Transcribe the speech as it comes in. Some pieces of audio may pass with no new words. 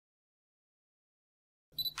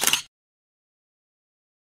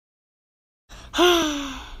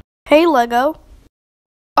Hey, Lego.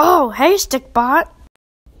 Oh, hey, Stikbot.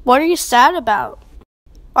 What are you sad about?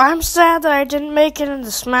 I'm sad that I didn't make it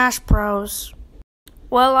into Smash Bros.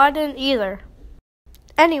 Well, I didn't either.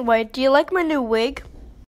 Anyway, do you like my new wig?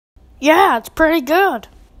 Yeah, it's pretty good.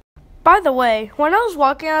 By the way, when I was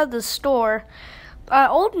walking out of the store, an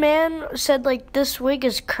old man said, this wig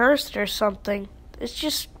is cursed or something. It's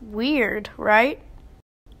just weird, right?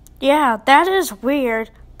 Yeah, that is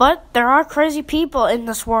weird, but there are crazy people in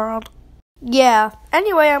this world. Yeah,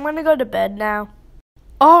 anyway, I'm gonna go to bed now.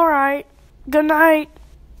 Alright, good night.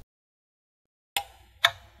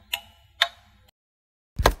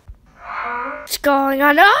 What's going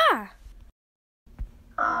on?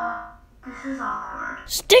 This is awkward.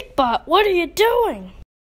 Stikbot, what are you doing?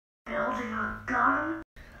 Building a gun?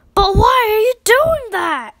 But why are you doing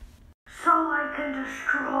that? So I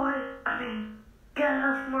can get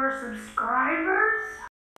us more subscribers?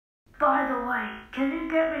 By the way, can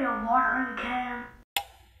you get me a watering can?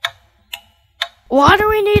 Why do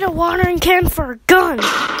we need a watering can for a gun?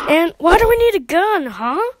 And why do we need a gun,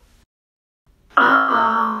 huh?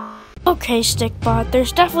 Okay, Stikbot,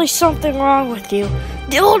 there's definitely something wrong with you.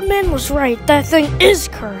 The old man was right, that thing is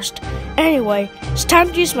cursed. Anyway, it's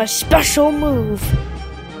time to use my special move.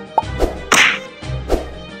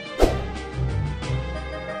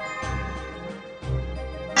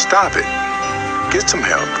 Stop it. Get some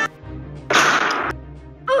help.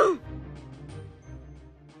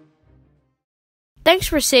 Thanks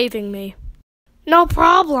for saving me. No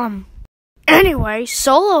problem. Anyway,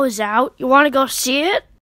 Solo is out. You want to go see it?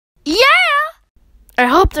 Yeah! I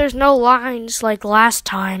hope there's no lines like last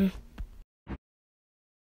time.